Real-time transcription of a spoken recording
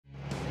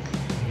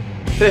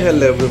Hey,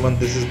 hello everyone,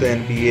 this is the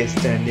NBA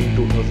standing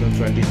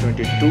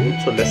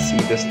 2020-22. So let's see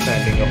the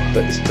standing of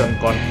the Eastern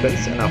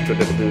Conference, and after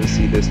that we will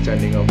see the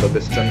standing of the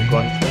Western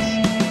Conference.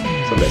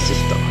 So let's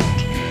start.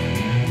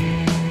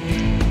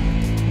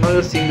 Now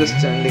you're seeing the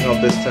standing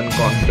of the Eastern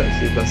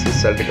Conference. You can see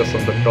Celtics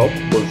on the top,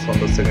 Bulls on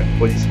the second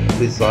position,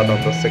 Wizards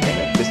on the second,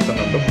 and Pistons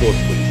on the fourth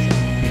position.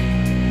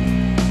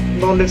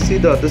 Now let's see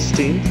the other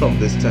team from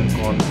the Eastern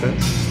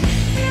Conference.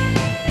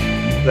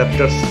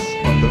 Raptors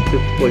on the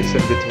fifth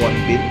position with 1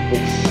 win.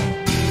 Bucks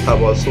have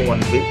also 1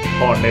 win,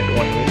 Hornet 1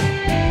 win,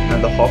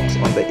 and the Hawks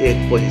on the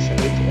 8th position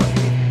with 1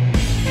 win.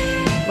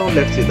 Now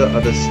let's see the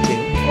other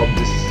team of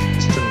this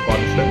Eastern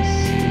Conference.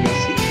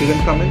 You can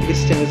comment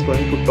which team is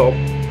going to top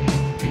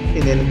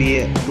in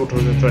NBA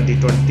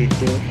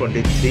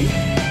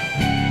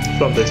 2020-22-23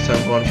 from the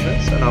Eastern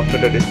Conference, and after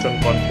that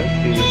Eastern Conference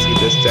we will see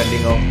the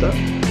standing of the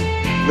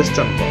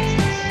Western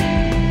Conference.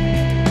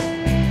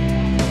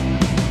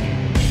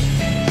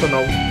 So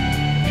now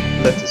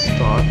let's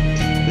start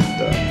with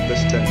the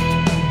Western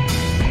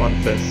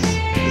Conference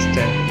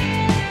standing.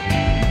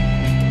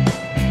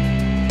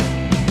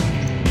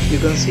 You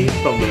can see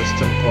from the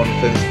Western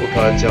Conference,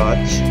 Utah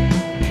Jazz,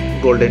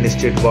 Golden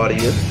State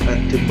Warriors,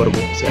 and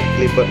Timberwolves and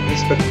Clippers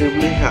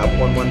respectively have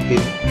 1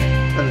 win,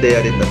 and they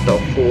are in the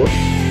top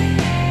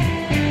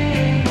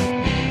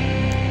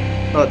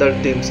 4. Other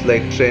teams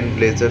like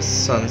Trailblazers,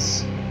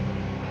 Suns,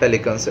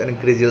 Pelicans, and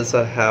Grizzlies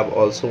have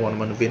also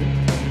 1 win.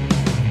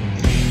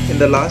 In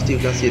the last, you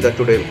can see the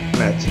today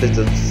match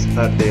results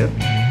are there.